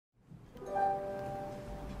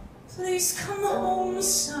Please come home,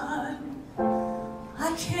 son.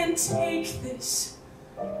 I can't take this.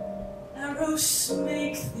 Arrows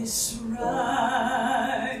make this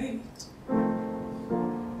right.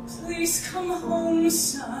 Please come home,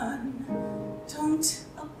 son. Don't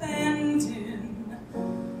abandon.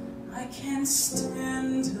 I can't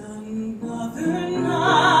stand another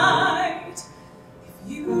night. If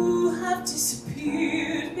you have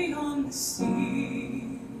disappeared beyond the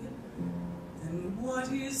sea, then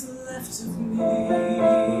what is left of me?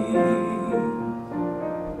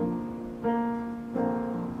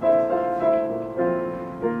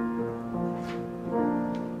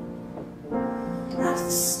 At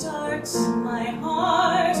the start, my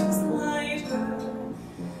heart was lighter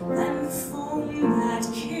than the foam that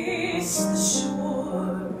kissed the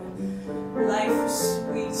shore. Life was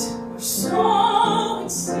sweet, or so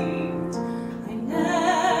it seemed. I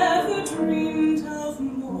never dreamed of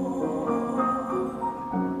more.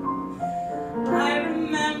 I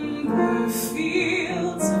remember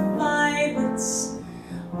fields of violets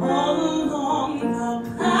all along the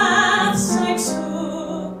paths I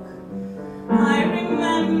took. I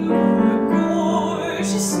remember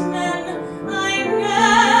gorgeous men I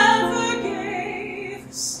never gave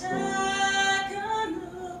a second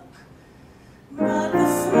look. But the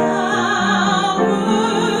flowers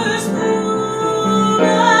bloom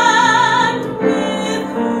and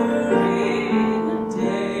wither in a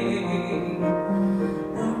day.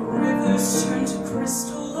 The rivers turn to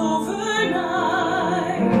crystal overnight.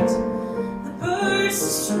 The birds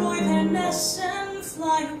destroy their nests and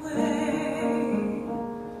fly away.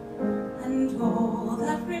 And all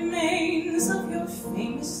that remains of your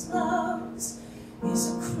famous loves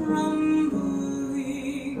is a crumbling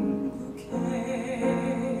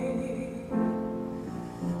bouquet.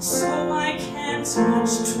 So I can't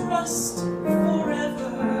much trust